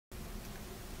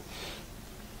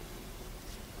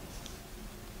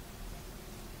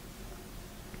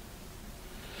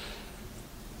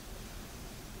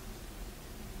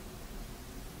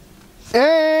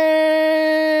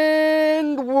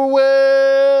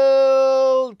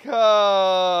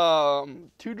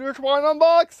to Der999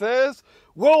 Unboxes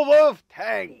World of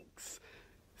Tanks,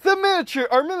 the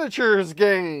miniatures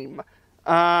game,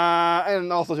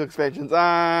 and also 2 expansions.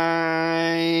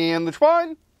 I am the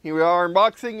Der999. Here we are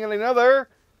unboxing yet another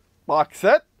box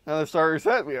set, another starter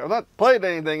set. We have not played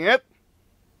anything yet,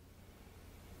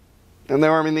 and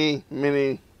there are many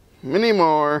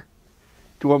more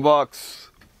to unbox,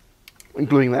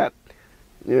 including that.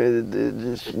 Yeah,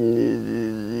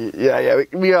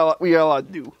 we got a lot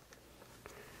to do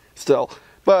still,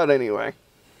 but anyway.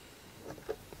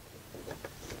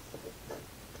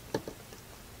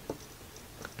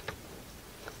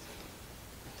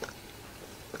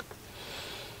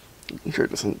 Make sure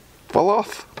it doesn't fall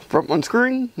off from one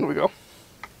screen. There we go.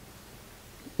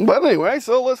 But anyway,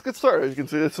 so let's get started. As you can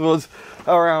see, this was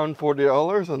around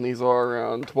 $40, and these are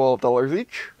around $12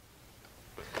 each.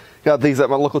 Got these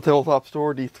at my local tabletop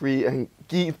store, D3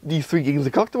 Games and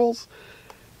Collectibles.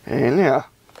 And yeah.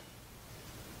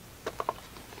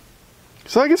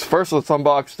 So I guess first let's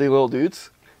unbox the little dudes.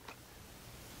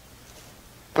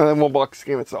 And then we'll unbox the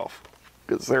game itself,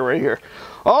 because they're right here.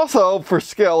 Also, for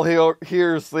scale,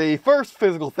 here's the first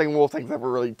physical thing World of Tanks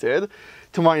ever really did,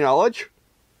 to my knowledge.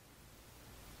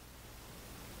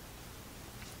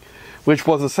 Which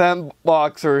was a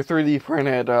sandbox or 3D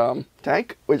printed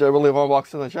tank, which I believe I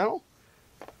unboxed on the channel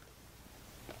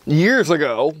years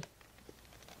ago.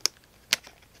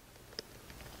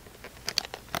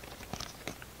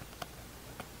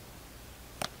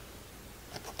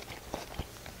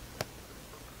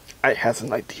 I has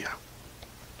an idea.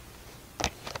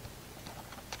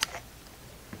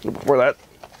 Before that,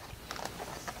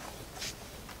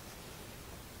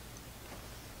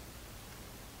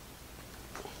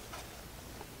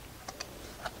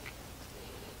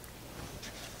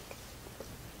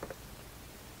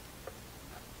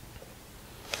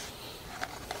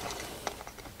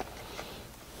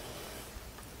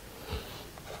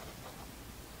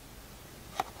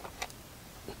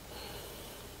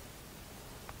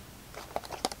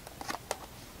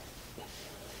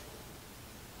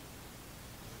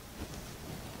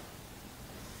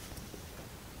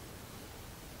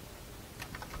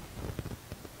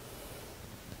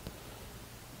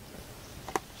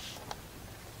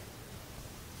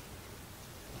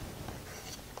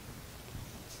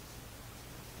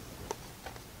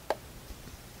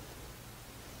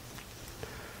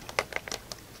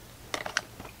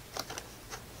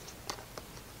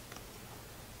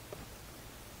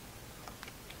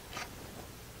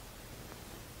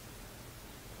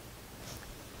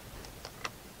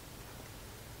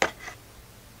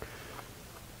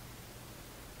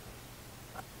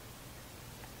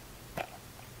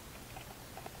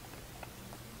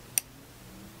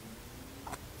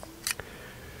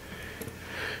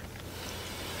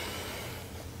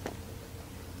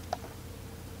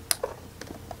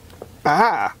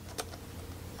 aha!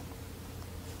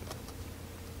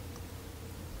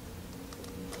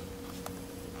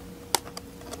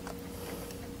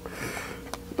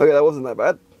 Okay, that wasn't that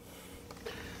bad.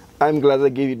 I'm glad I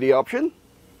gave you the option.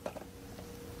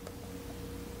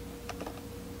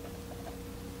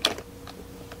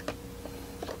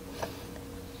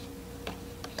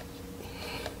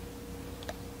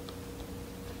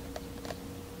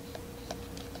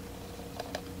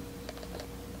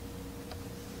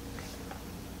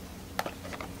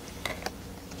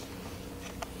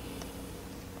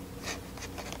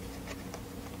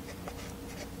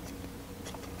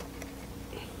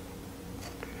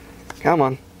 Come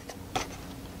on.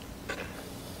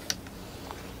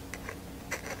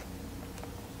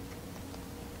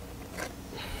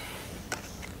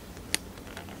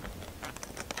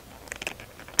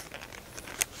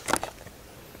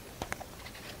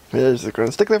 Is it going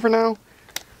to stick there for now?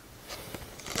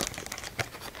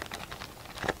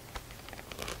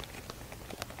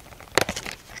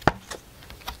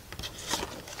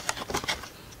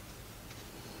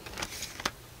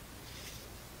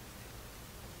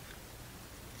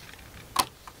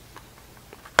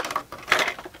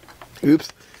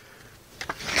 Oops.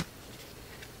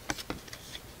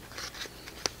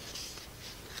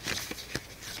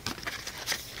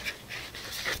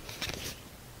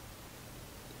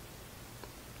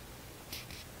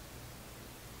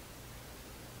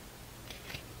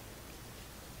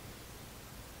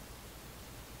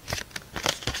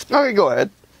 Okay, go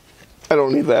ahead. I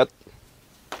don't need that.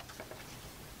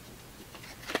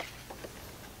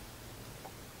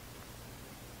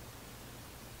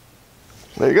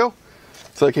 There you go.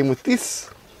 So I came with this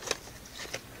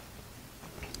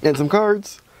and some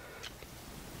cards.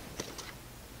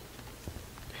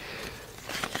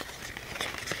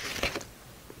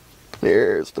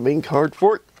 There's the main card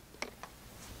for it.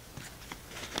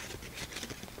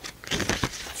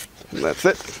 that's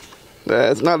it.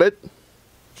 That's not it.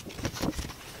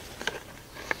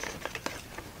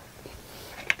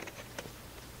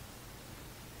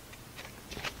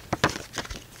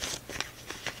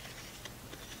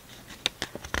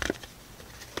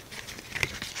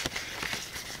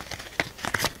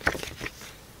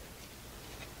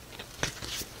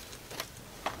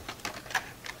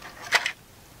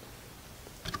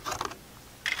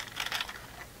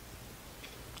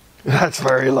 That's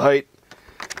very light.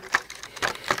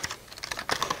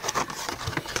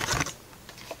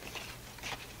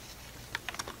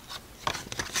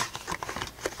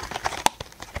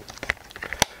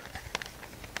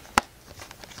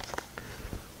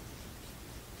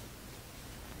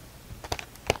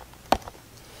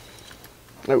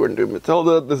 Now we're going to do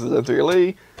Matilda. This is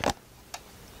M3LE. I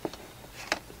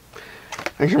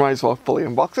think you might as well fully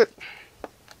unbox it.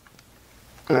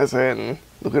 As in,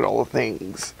 look at all the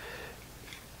things.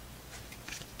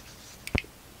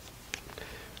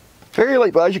 Very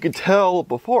light, but as you could tell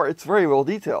before, it's very well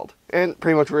detailed. And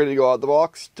pretty much ready to go out of the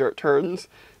box. Dirt turns.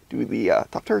 Do the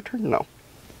top turret turn? No.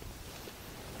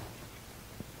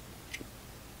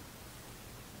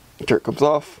 Dirt comes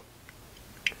off.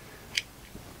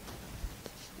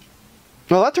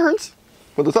 No, that turns.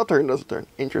 But the top turret doesn't turn.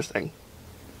 Interesting.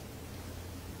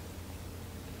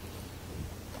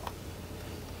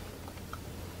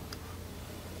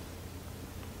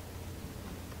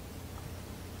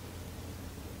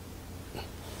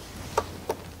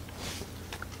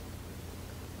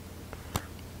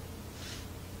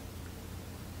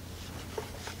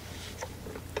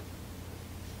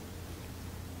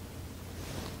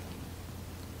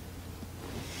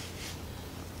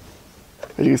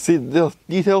 As you can see, the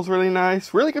detail's really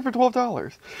nice. Really good for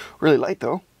 $12. Really light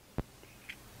though.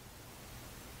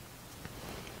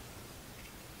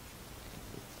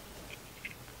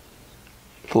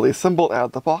 Fully assembled out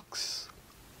of the box.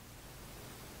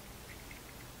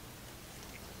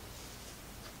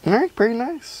 Alright, pretty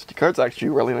nice. The card's actually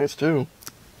really nice too.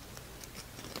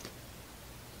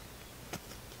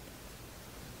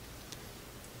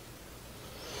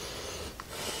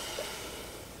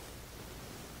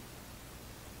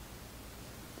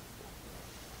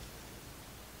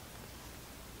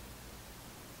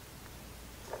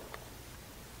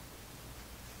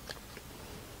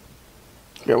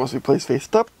 Okay, once we place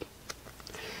faced up,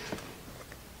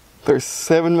 there's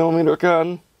 7mm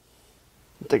gun.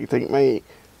 I think may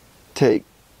take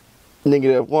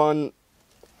 -1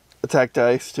 attack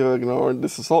dice to ignore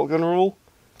this assault gun rule.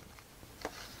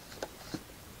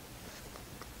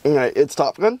 And it's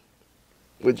Top Gun,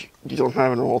 which you don't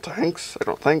have in all tanks, I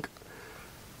don't think.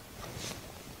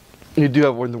 You do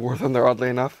have one worth in there, oddly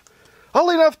enough.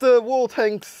 Oddly enough, the World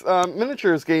Tanks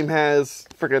miniatures game has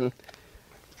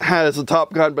a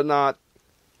Top Gun, but not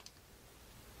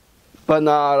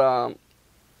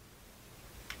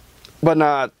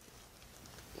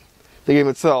the game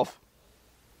itself.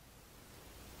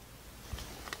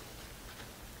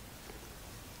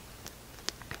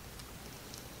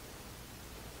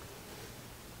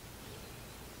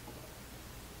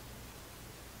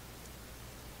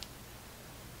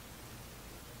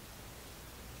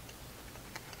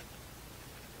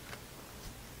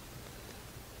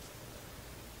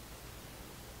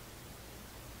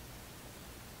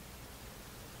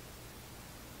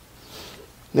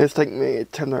 It's taking me a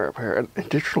 10 to repair an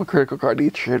additional critical card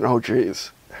each, and oh jeez,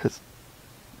 has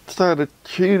started a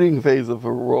cheating phase of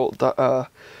a roll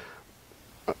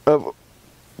of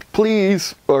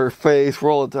please or face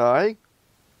roll a die.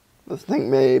 This thing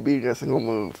may be a single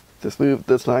move. This move,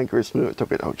 this 9 curse move, it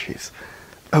took it. Oh jeez,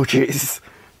 oh jeez.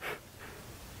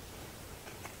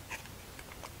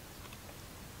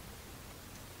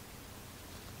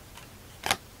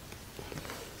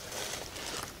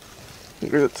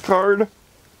 Here's its card.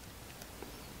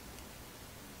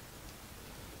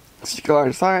 Stick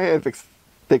on side and fix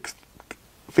the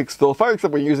fire,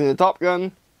 except we're using the Top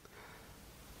Gun.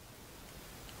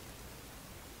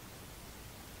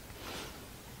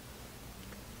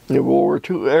 The World War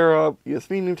II era US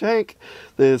medium tank.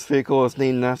 This vehicle is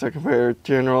named after Confederate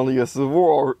General in the US Civil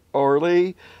War,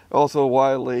 Lee, also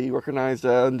widely recognized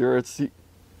under its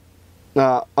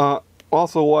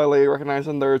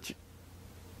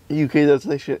UK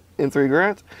designation M3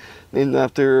 grant, named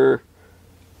after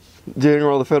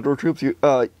General of the Federal Troops,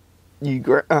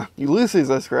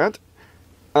 Ulysses S. Grant.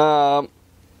 The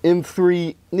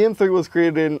M3 was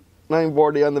created in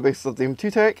 1940 on the basis of the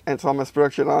M2 tank and saw mass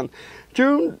production on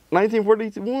June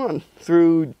 1941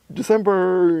 through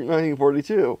December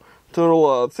 1942. A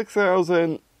total of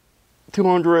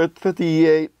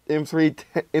 6,258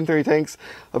 M3 tanks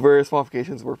of various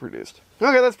modifications were produced.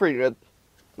 Okay, that's pretty good.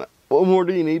 What more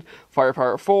do you need?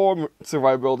 Firepower 4,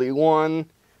 survivability 1.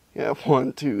 You have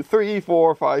 1, 2, 3,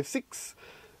 4, 5, 6.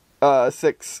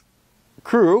 6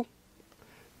 crew.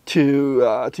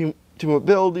 2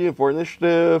 mobility and 4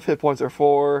 initiative. Hit points are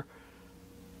 4.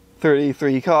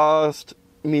 33 cost.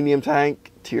 Medium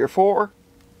tank tier 4.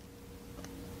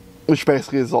 Which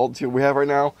basically is all the tier we have right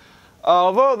now.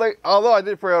 Although I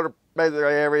did pre-order basically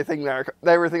everything that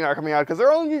are coming out because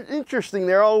they're all interesting.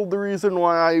 They're all the reason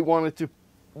why I wanted to.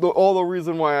 All the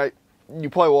reason why you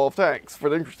play Wall of Tanks, for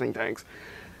the interesting tanks.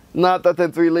 Not that the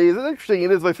 3 leads is interesting,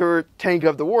 it is my favorite tank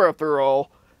of the war after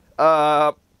all.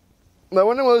 But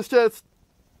when it was just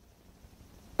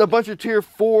a bunch of tier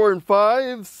 4 and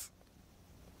 5s,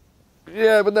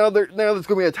 yeah, but now there's going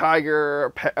to be a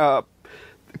Tiger,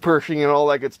 Pershing, and all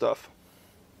that good stuff.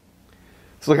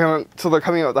 So they're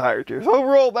coming out with the higher tiers. So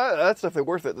overall, that's definitely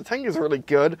worth it. The tank is really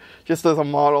good, just as a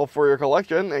model for your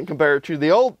collection, and compared to the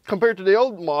old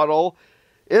model,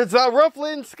 it's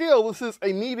roughly in scale. This is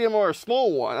a medium or a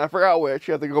small one. I forgot which.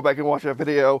 You have to go back and watch that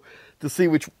video to see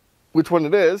which one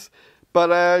it is.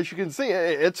 But as you can see,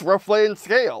 it's roughly in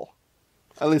scale,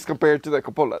 at least compared to the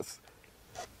Cupolas.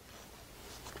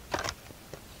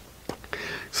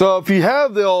 So if you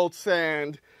have the old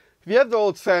sandstone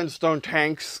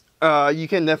tanks, you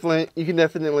can definitely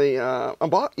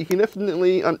unbox. You can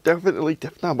definitely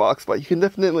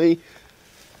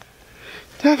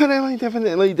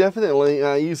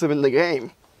use them in the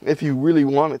game if you really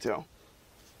wanted to.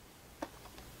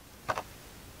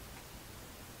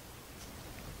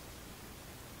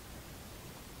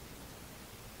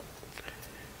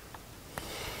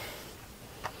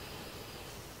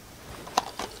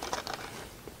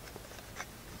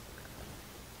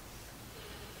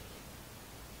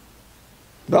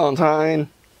 Valentine.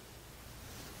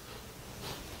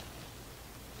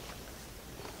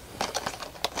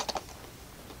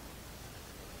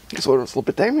 This one was a little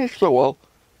bit damaged, so well.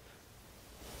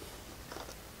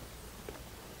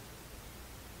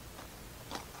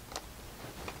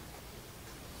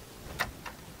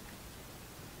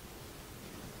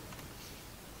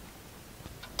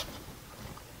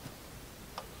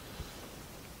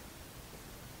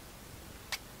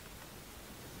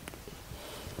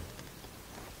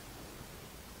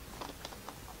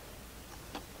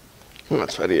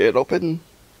 Let's try to get it open.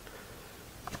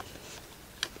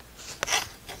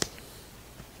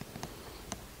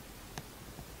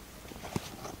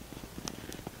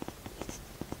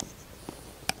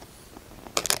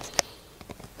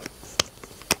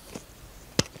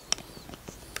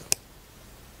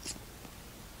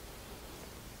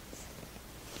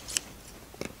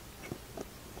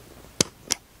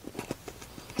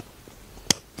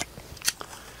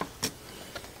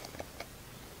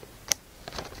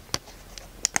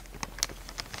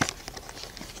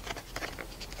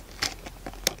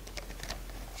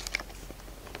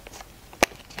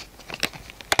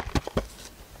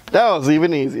 That was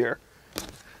even easier.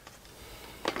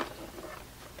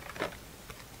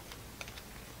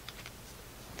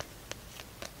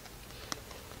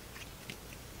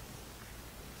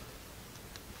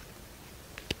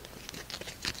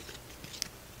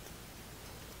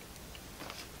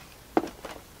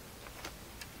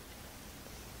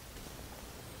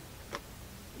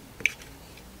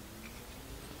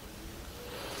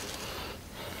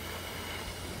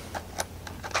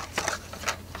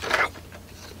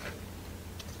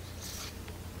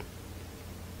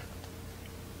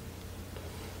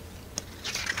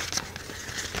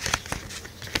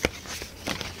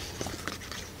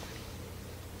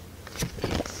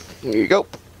 There you go.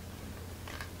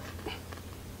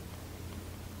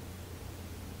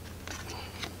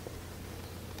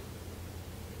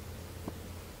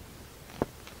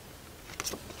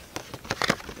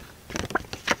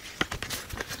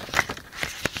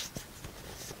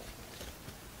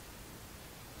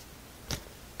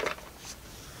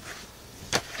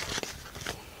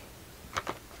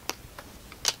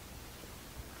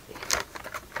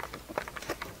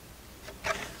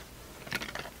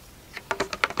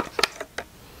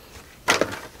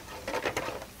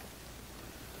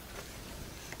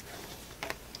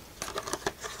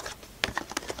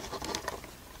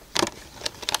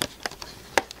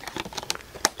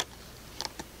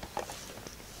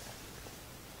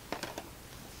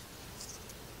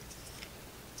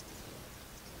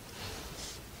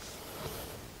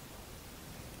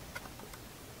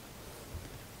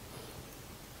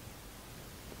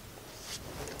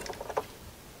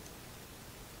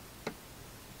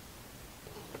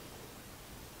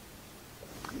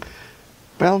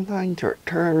 Valentine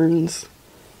turns.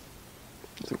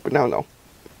 But now no.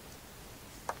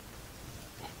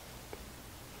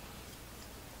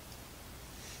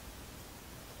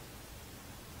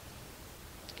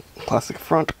 Plastic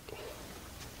front.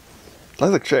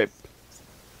 Plastic shape.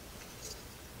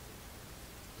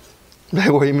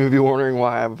 Well, you may be wondering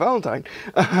why I have a Valentine.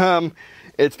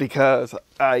 It's because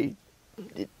it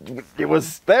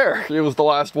was there. It was the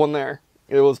last one there.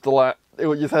 It was the last. It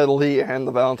just had Lee and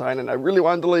the Valentine, and I really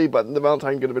wanted the Lee, but the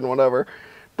Valentine could have been whatever.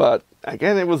 But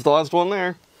again, it was the last one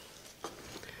there.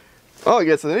 Oh, it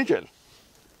gets an engine.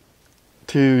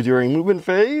 2 during movement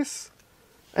phase,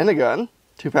 and a gun.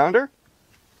 2-pounder.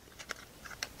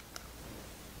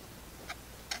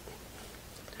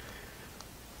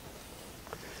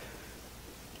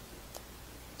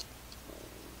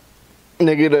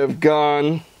 Negative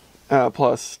gun,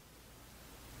 plus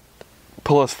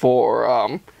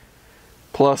 4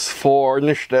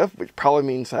 initiative, which probably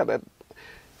means that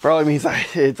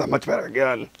it's a much better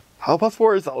gun. How plus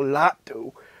 4 is a lot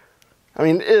too. I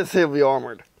mean, it is heavily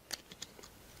armored.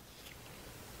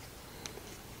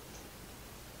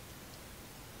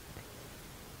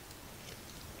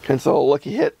 Cancel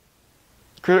lucky hit.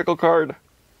 Critical card.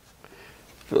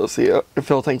 Phil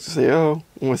thanks to CO.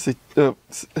 With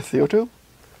CO2.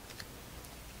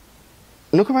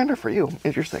 No commander for you.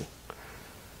 Interesting.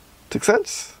 6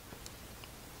 cents.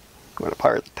 I'm going to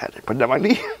pirate the tactic. Put that on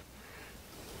D.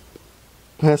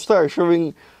 Start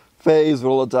shriveling phase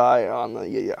will die on the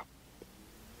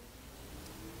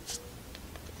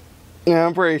Yeah,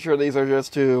 I'm pretty sure these are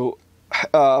just to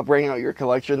bring out your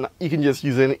collection. You can just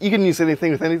use any. You can use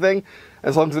anything with anything,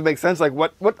 as long as it makes sense. Like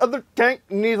what other tank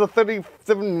needs a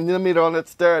 37mm on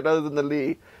its turret other than the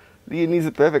Lee? Lee needs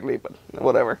it perfectly, but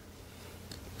whatever.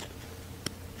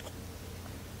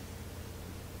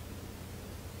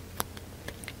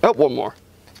 Oh, one more.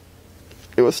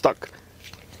 It was stuck.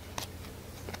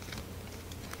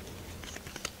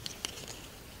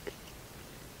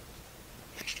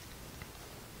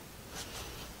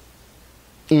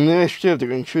 Initiative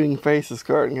during shooting faces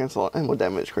card and cancel ammo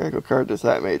damage. Critical card does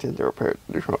that made into repair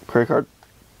credit card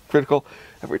critical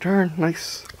every turn.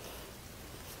 Nice.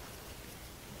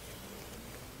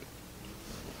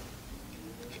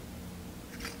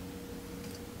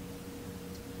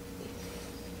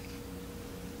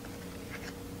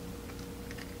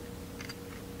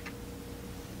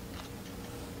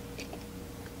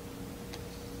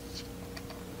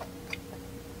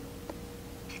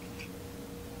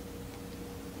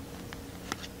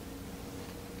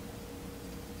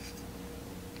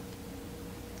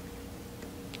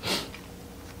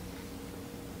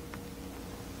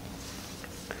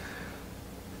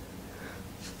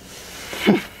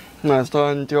 Last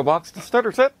on to a box to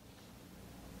starter set.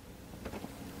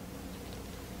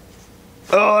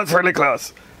 Oh, that's really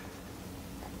close.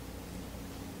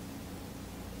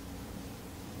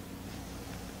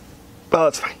 Oh,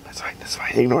 that's fine. That's fine. That's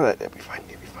fine. Ignore that. It'll be fine.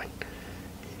 It'll be fine.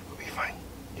 It'll be fine.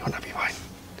 You'll not be fine.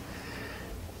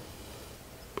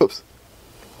 Oops.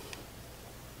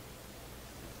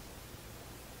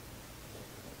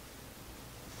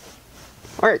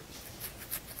 Alright.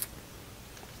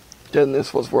 Then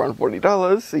this was for around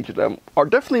 $40. Each of them are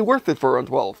definitely worth it for around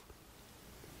 $12.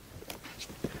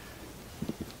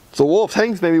 So Wolf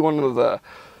Tanks may be one of the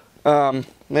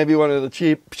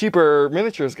cheaper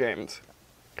miniatures games.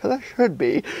 Cause that should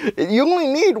be. You only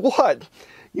need what?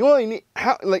 You only need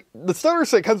like the starter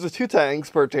set comes with 2 tanks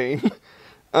per team.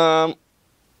 The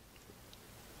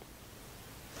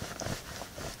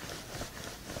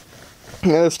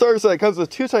starter set comes with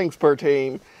 2 tanks per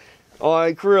team.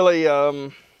 Like really,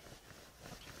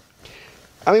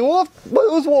 I mean, what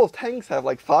does Wolf Tanks have?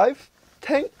 Like 5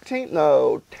 tank teams?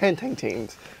 No, 10 tank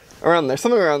teams. Around there,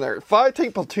 something around there. 5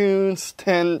 tank platoons,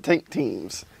 10 tank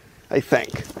teams, I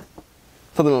think.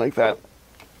 Something like that.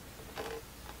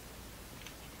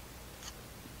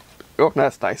 Oh,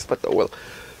 that's nice, but oh well.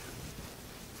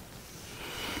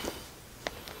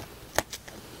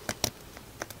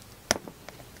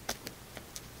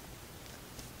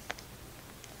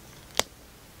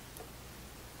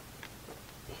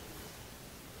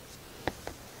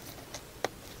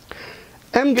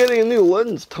 I'm getting a new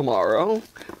lens tomorrow,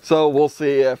 so we'll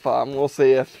see if I'm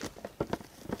getting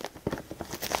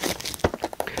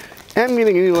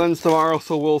a new lens tomorrow,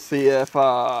 so we'll see if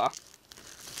I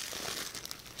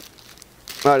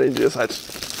didn't do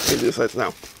sights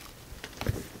now.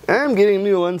 I'm getting a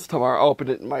new lens tomorrow. I'll open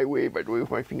it my way by doing with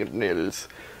my fingernails.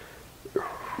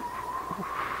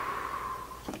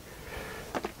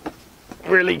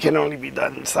 Really can only be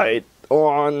done sight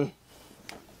on.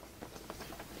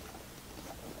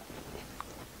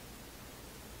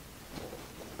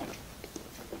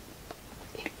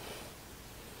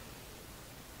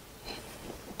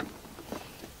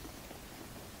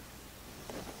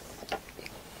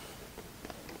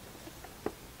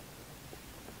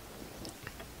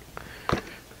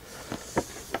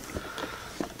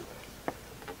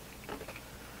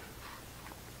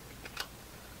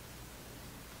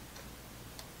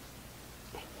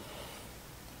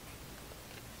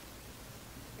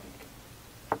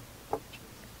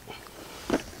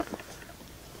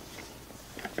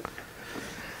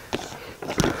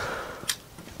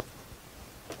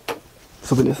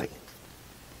 something missing.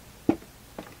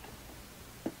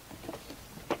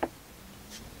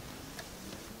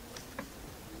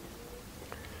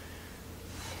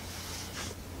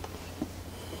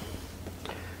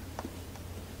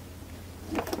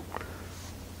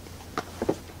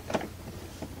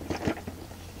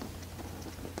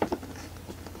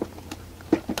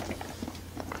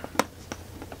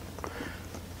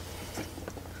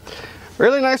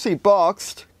 Really nicely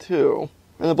boxed, too.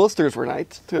 And the blisters were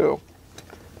nice, too.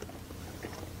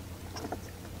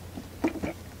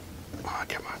 Oh,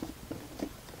 come on.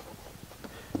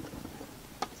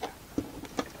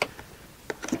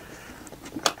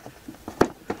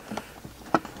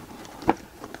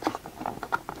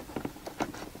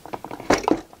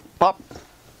 Pop.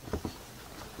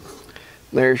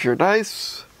 There's your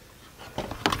dice.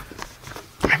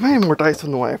 I might have more dice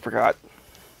on the way, I forgot.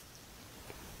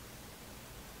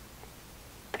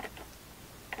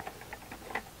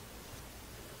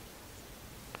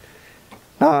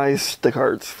 Nice, the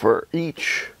cards for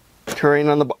each terrain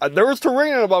on the bottom. There was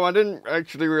terrain on the bottom. I didn't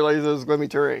actually realize there was going to be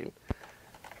terrain.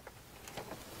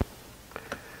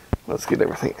 Let's get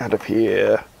everything out of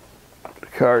here. The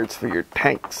cards for your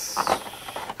tanks.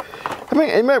 I mean,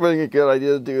 it might be a good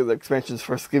idea to do the expansions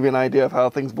first to give you an idea of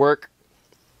how things work.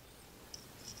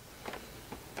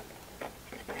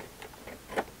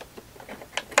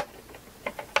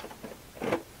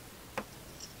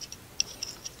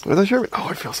 Was that sure? Oh,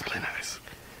 it feels really nice.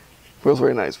 Feels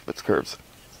very nice with its curves.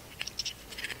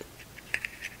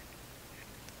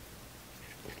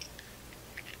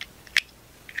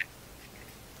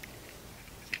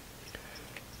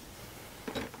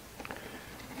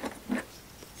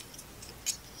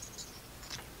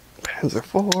 Panzer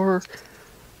IV.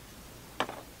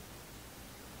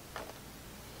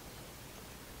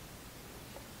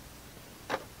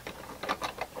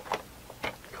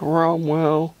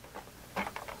 Cromwell.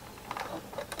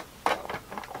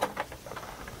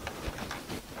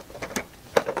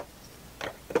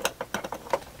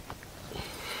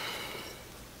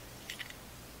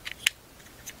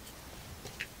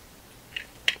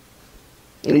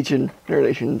 Legion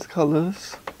Narrations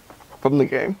colors from the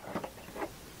game.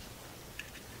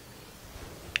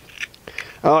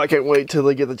 Oh, I can't wait till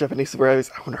they get the Japanese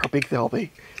surprise. I wonder how big they'll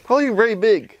be. Probably very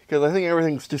big, because I think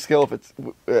everything's to scale if it's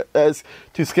as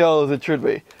to scale as it should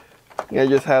be. Yeah,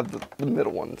 just have the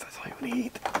middle ones. That's all you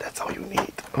need. That's all you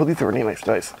need. Oh, these are really nice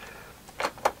dice.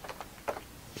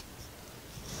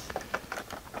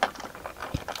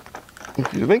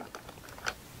 Excuse me.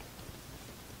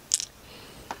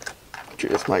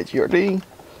 Here's my GRD.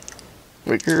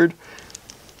 Wickard.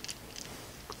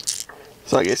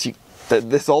 So I guess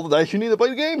this is all the dice you need to play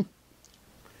the game.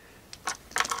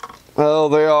 Well,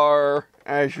 they are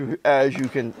as you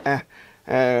could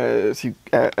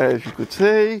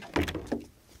say.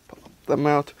 Pop them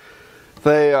out.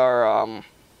 They are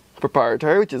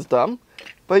proprietary, which is dumb,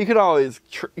 but you can always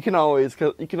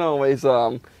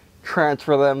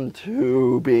transfer them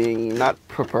to being not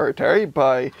proprietary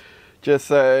by just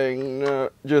saying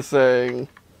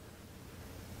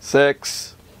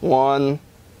 6, 1,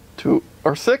 2,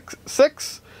 or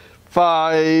 6,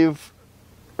 5,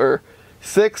 or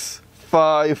 6,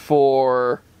 5,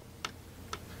 4.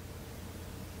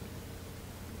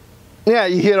 Yeah,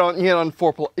 you hit on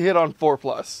 4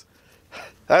 plus.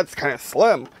 That's kind of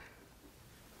slim.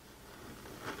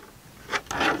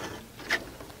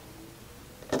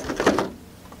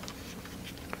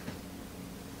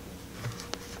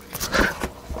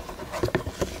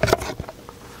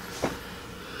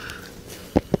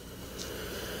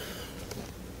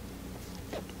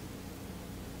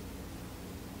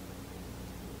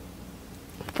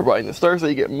 Providing the stars so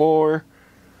you get more.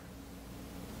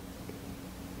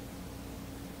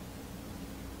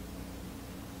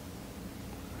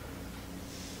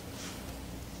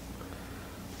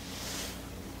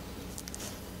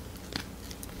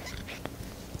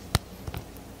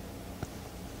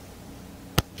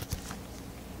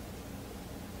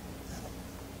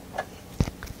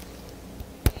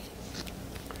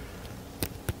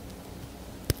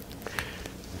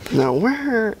 Now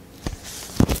where...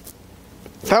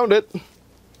 Found it!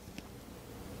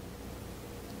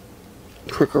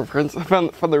 Quick reference. I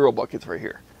found the real buckets right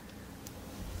here.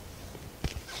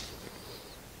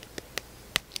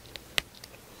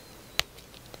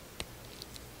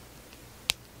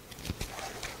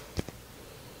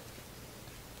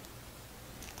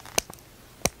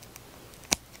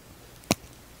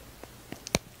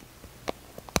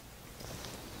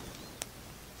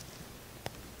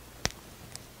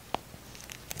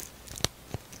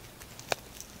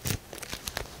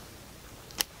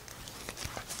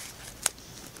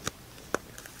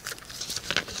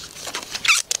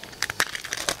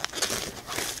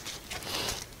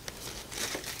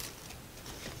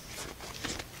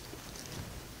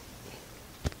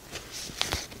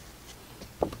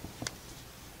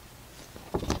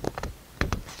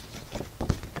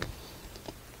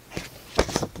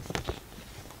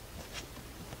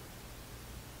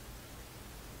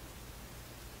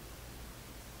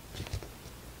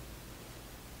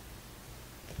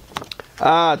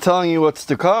 Telling you what's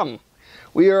to come.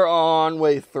 We are on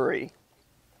wave 3.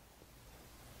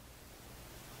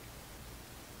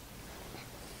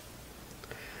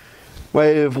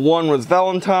 Wave 1 was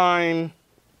Valentine.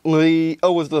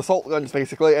 Was the assault guns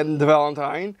basically, and the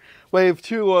Valentine. Wave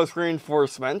 2 was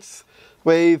reinforcements.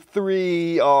 Wave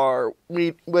 3 are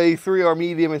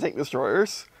medium and tank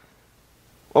destroyers.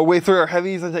 Or wave 3 are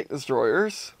heavies and tank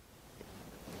destroyers.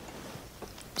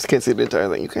 Just can't see the entire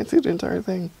thing. You can't see the entire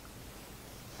thing.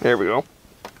 There we go.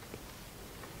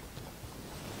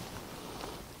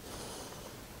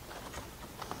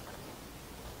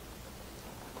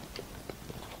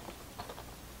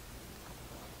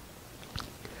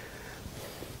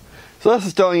 So this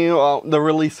is telling you the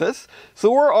releases.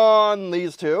 So we're on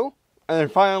these two. And then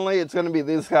finally it's going to be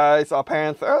these guys.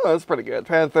 Panther. Oh, that's pretty good.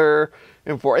 Panther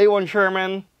and for A1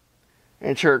 Sherman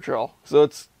and Churchill. So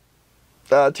it's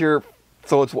tier.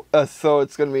 So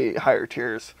it's going to be higher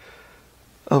tiers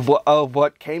of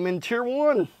what came in tier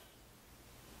 1.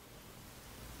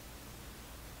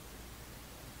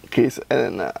 Okay, so,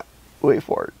 and then wait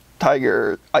for it.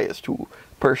 Tiger IS-2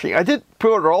 Pershing. I did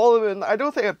pre-order all of it, and I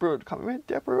don't think I pre-ordered comment.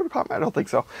 Did I pre-order comment? I don't think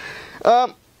so.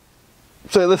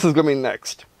 So this is going to be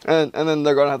next. And then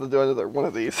they're going to have to do another one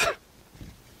of these.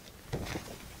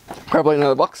 Probably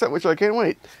another box set, which I can't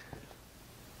wait.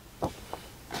 I'm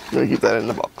going to keep that in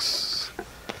the box.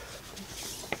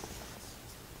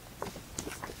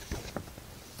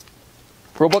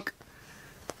 Rulebook,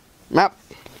 map,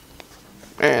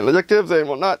 and objectives and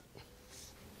whatnot.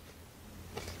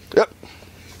 Yep.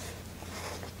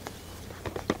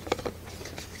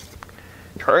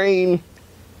 Train.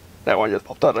 That one just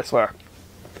popped out, I swear.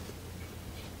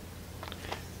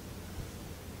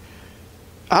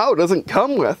 Oh, it doesn't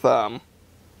come with doesn't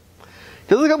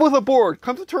come with a board. It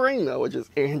comes with terrain though, which is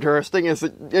interesting. I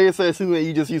guess I assume that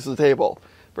you just use the table.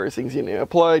 Various things you need to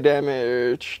apply,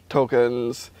 damage,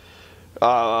 tokens,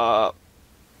 health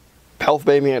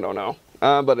maybe, I don't know.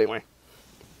 But anyway.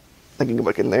 I can go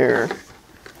back in there.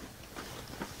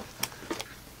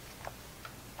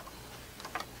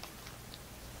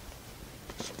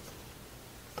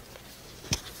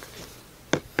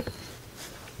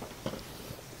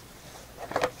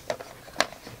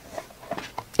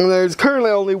 And there's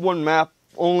currently only one map,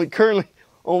 only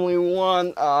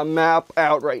one map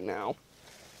out right now.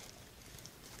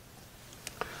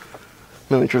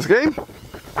 Miniatures game.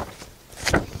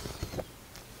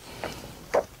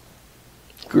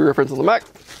 Good reference on the back,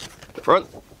 the front.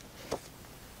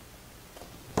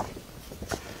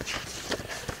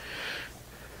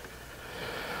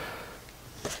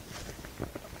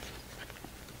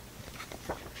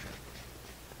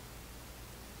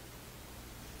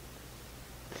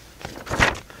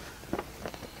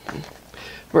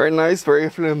 Very nice, very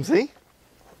flimsy.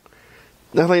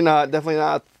 Definitely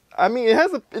not. I mean,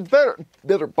 it's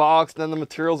better boxed, and the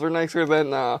materials are nicer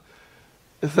than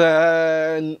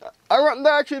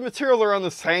actually the materials are on the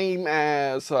same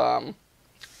as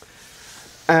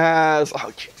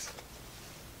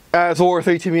War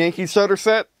 3 Team Yankee starter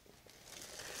set,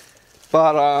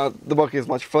 but the book is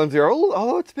much flimsier.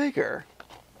 Although it's bigger.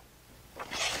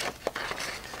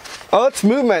 Oh, it's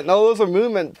movement. No, those are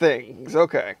movement things.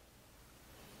 Okay.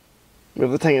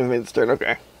 Move the tank and made the stern,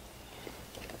 okay.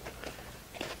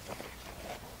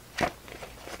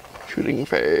 Shooting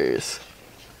phase.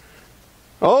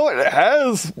 Oh, it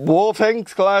has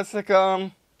Wolfhang's classic,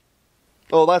 oh,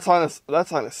 that's on a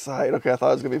side. Okay, I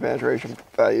thought it was gonna be penetration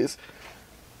values.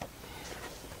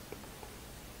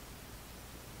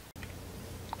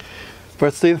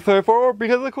 Press the third forward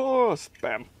because of the course.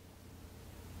 Bam.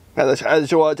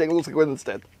 As you want to take a look at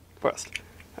instead. First.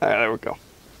 Alright, there we go.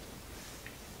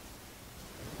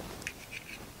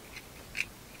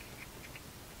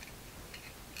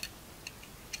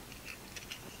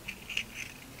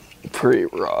 Pretty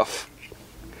rough.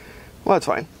 Well, that's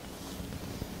fine.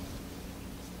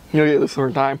 You'll get this over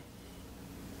time.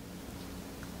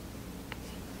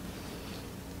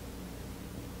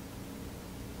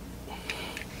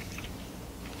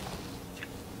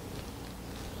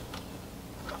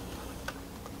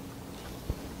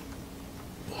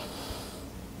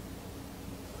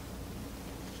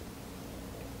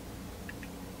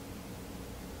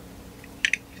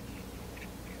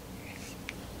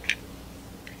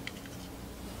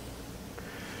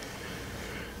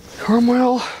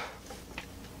 Cromwell.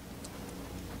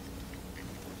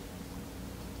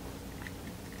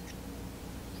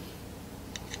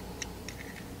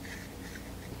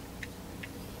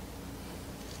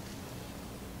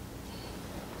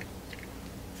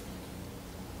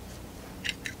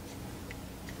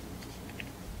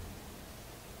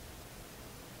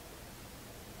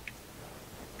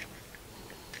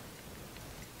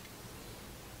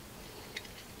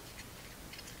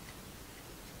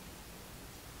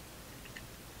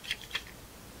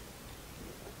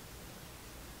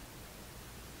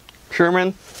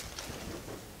 Sherman.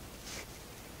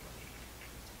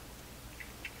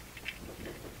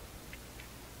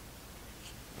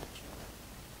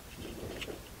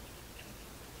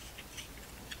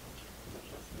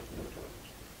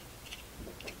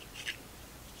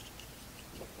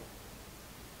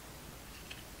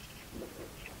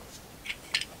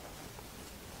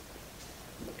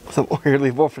 Some weirdly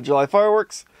 4th of July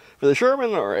fireworks for the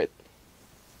Sherman. Alright.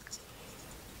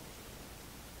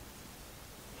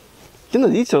 The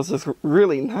details is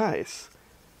really nice.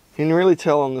 You can really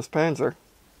tell on this Panzer.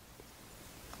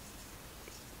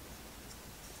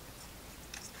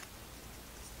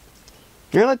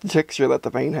 I like the texture that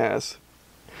the paint has.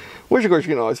 Which of course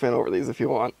you can always paint over these if you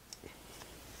want.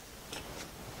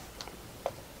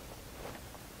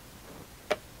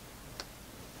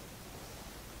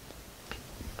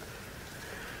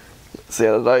 See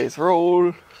how the dice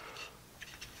roll.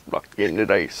 Lock in the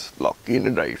dice. Lock in the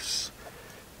dice.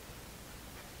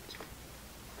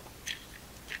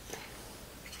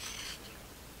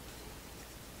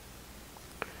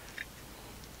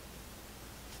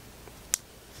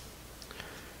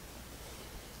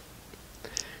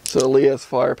 So Lee has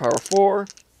firepower 4.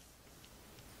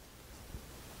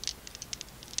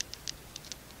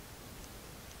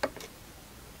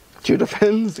 Two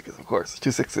defends, because of course 2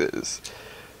 6s.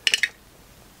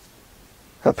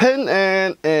 A pen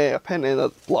and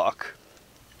a block.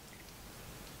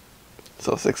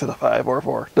 So 6 and a 5 or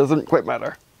 4. Doesn't quite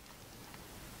matter.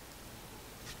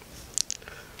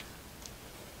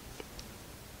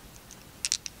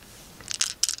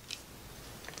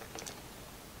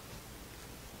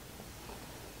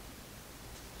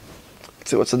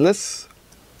 Let's see what's in this.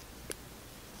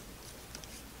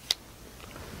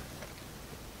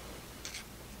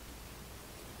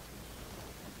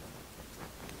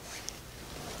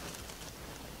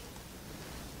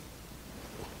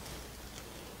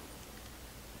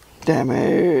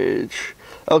 Damage.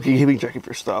 Okay, keep checking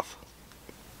for stuff.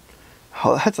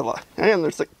 Oh, that's a lot. And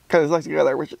there's like kind of stuck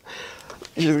together, which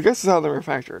I guess is how they're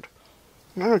manufactured.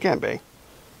 No, it can't be.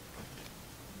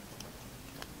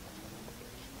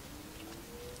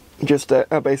 Just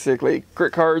basically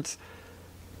crit cards.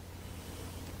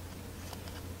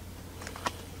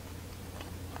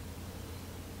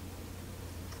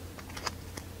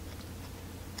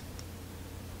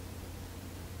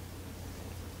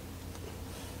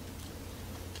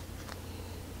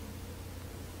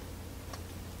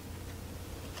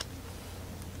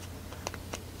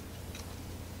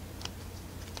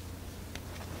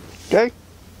 Okay.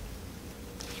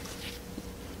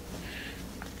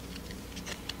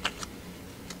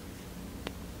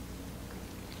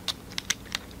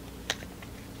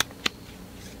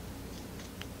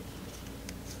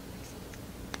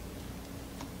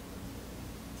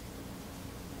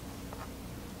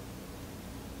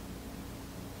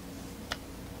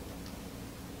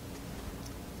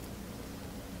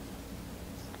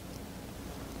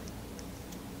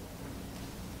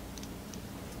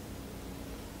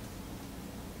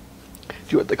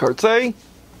 Do what the cards say.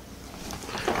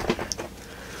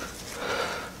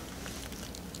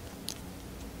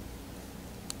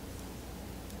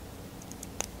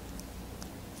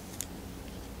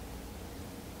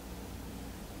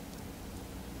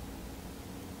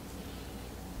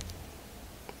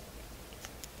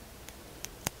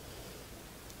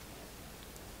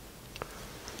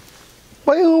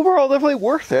 But overall, definitely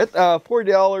worth it.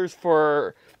 $40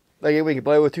 for a game we can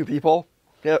play with 2 people.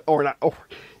 Yeah, or not. Or,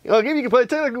 you know, a game you can play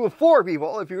technically with 4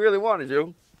 people if you really wanted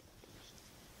to.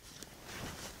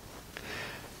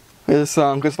 There's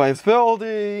some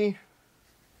customizability.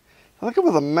 I think it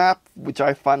was a map, which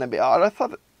I find to be odd. I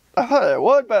thought it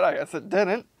would, but I guess it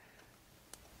didn't.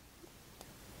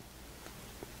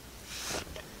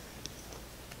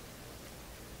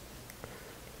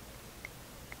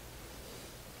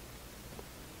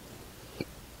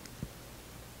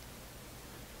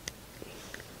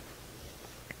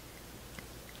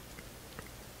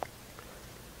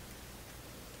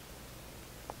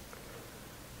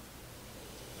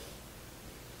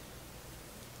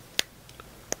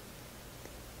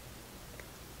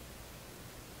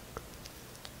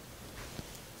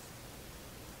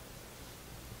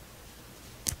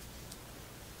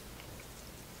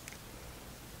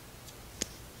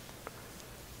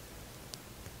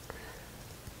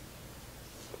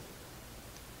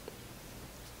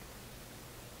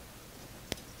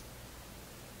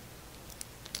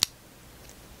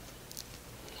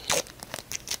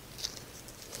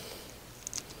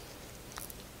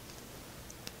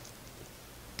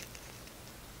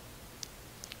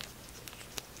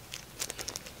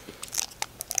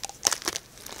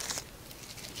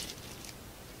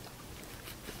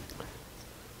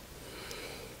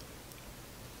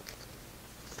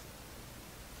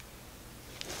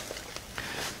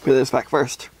 Put this back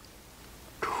first.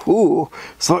 Ooh,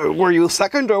 so were you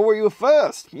second or were you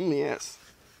first? Yes.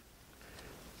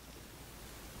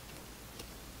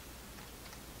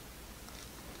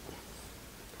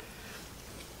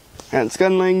 And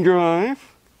scanning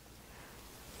drive.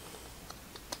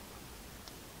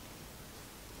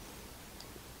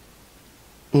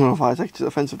 Modified texture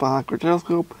offensive binocular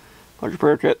telescope. Large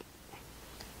repair kit.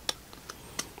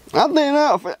 Oddly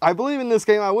enough, I believe in this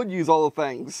game I would use all the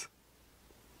things.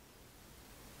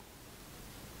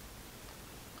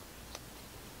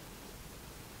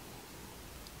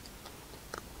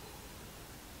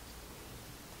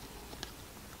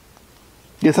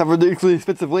 Just have a ridiculously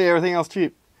expensive Lee, everything else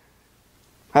cheap.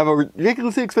 Have a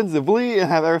ridiculously expensive Lee and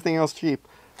have everything else cheap.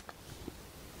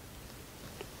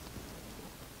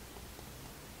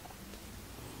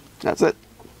 That's it.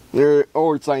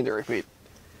 Or it's signed to repeat.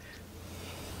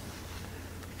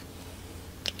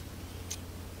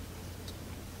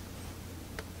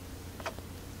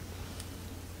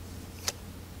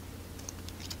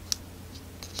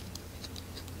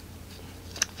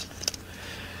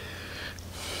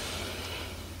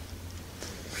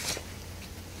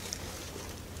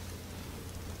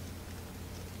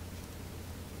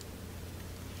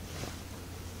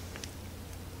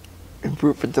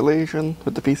 Improved ventilation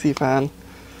with the PC fan.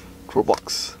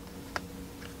 Toolbox.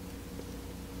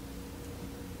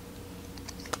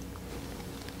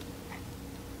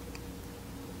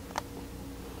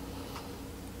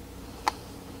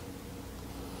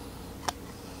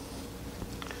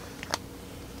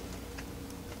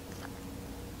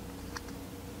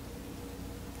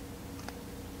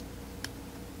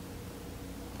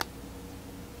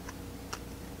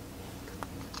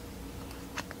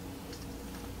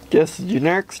 Just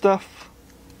generic stuff.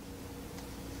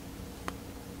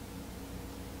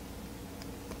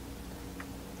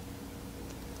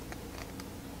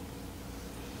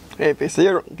 Hey, PC,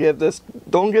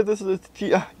 don't give this to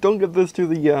the don't give these to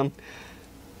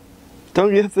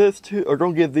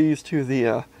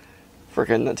the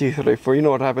frickin' T-34. You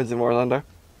know what happens in Orlando.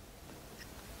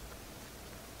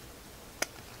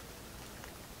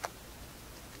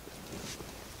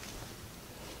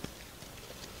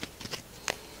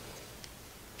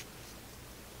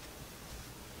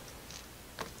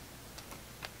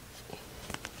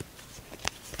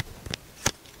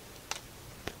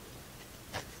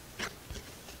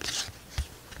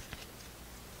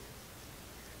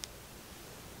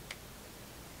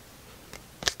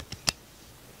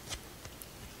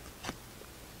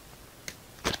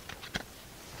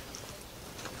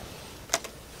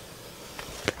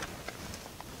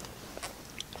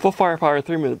 Full firepower,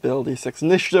 3-minute ability, 6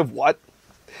 initiative, what?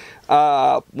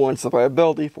 1 supply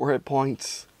ability, 4 hit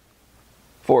points,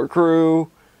 4 crew,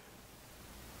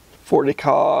 40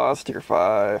 cost, tier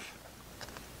 5.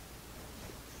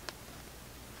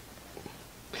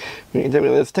 Anytime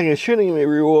it's taking a shooting, you may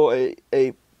reroll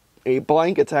a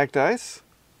blank attack dice,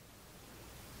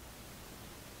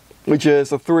 which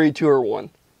is a 3, 2, or 1.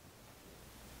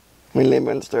 In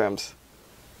layman's terms.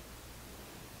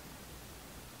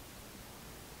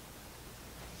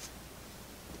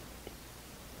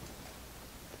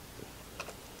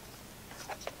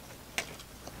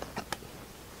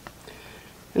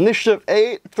 Initiative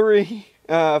 8, 3,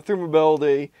 3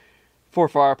 mobility, 4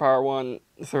 firepower, 1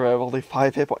 survivability,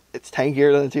 5 hit points. It's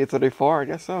tankier than the T-34, I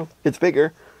guess so. It's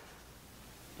bigger.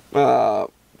 5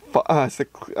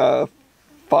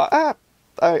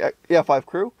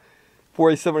 crew,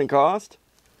 47 cost,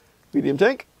 medium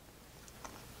tank.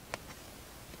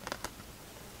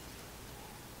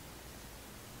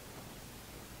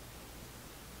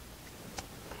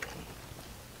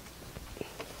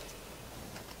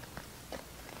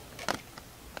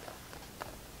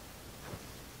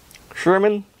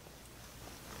 Sherman,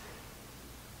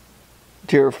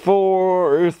 tier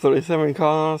 4, 37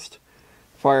 cost,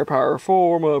 firepower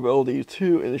 4, mobility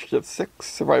 2, initiative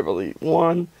 6, survivability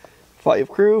 1, 5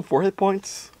 crew, 4 hit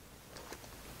points.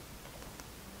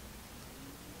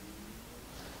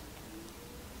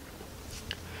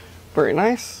 Very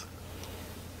nice.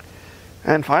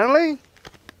 And finally,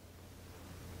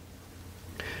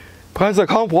 Panzer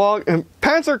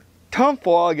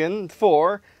Kampfwagen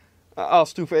 4.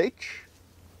 Stufe H.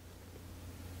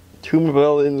 2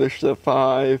 mobility, initiative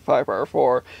 5, firepower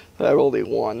 4, ability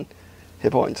 1,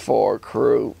 hit points 4,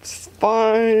 crew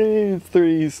 5,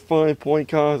 3's 5 point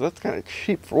cost. That's kind of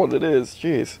cheap for what it is,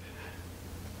 jeez.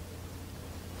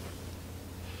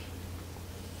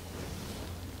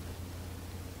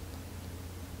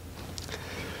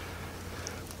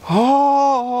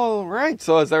 Alright,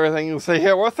 so is everything you say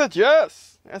here worth it?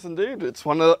 Yes! Yes, indeed. It's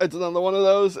another one of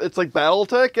those. It's like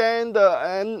BattleTech, and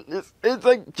it's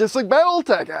like just like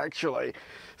BattleTech actually.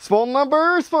 Small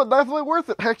numbers, but definitely worth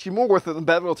it. Actually, more worth it than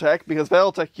BattleTech, because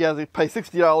BattleTech you have to pay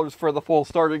 $60 for the full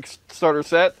starter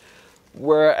set,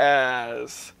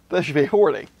 whereas this should be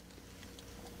 $40.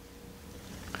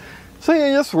 So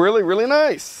yeah, just really, really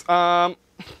nice. I'll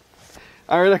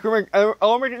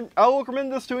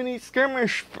recommend this to any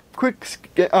skirmish, quick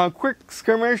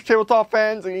skirmish tabletop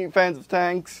fans, any fans of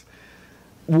tanks,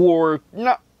 or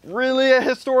not really a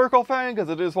historical fan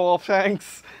because it is full of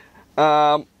tanks.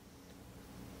 But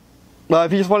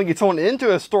if you just want to get someone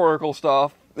into historical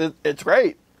stuff, it's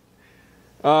great.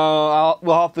 We'll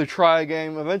have to try a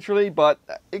game eventually, but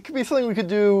it could be something we could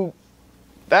do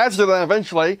faster than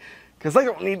eventually, because I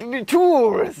don't need to do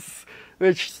tours,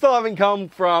 which still haven't come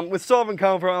from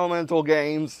Elemental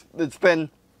Games. It's been,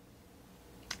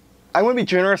 I'm going to be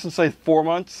generous and say 4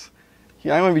 months.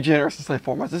 Yeah, I'm going to be generous and say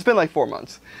 4 months. It's been like 4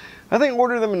 months. I think I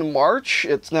ordered them in March.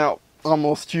 It's now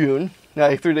almost June,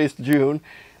 like 3 days to June,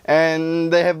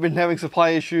 and they have been having supply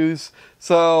issues.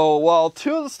 So while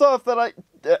two of the stuff that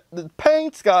the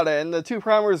paints got in, the 2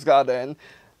 primers got in,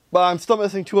 but I'm still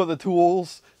missing 2 of the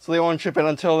tools, so they won't ship it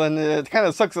until then. It kind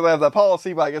of sucks that they have that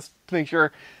policy, but I guess to make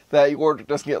sure that your order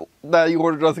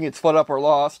doesn't get split up or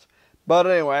lost. But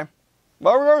anyway,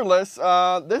 but regardless,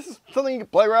 this is something you can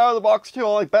play right out of the box too,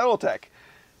 like BattleTech.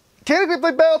 Technically,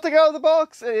 play BattleTech out of the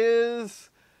box is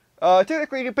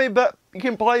technically you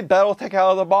can play BattleTech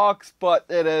out of the box, but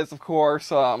it is of course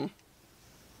they're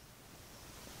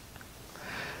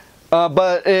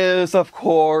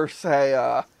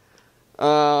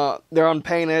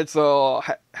unpainted, so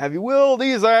have you will.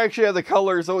 These are actually the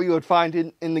colors that you would find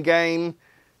in the game.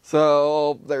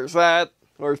 So there's that.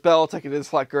 Whereas BattleTech it is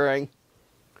flickering.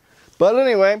 But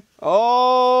anyway,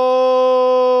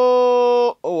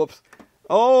 whoops.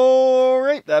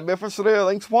 Alright, that'd be it for today.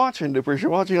 Thanks for watching. I appreciate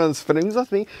watching on this video.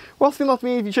 That's me. Well, that's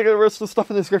me. If you check out the rest of the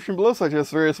stuff in the description below, such as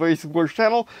various ways to support the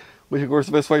channel, which of course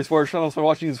the best way to support the channel is by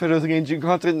watching these videos, engaging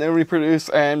content that we produce,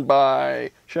 and by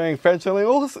sharing friends and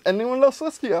anyone else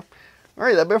listens to you.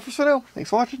 Alright, that'd be it for today. Thanks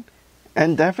for watching.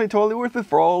 And definitely totally worth it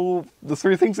for all the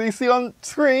 3 things that you see on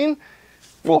screen.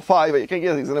 Well, 5, but you can't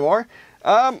get these anymore.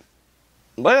 But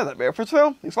yeah, that'd be it for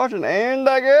today. Thanks for watching, and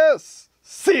I guess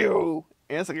see you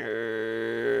in a second.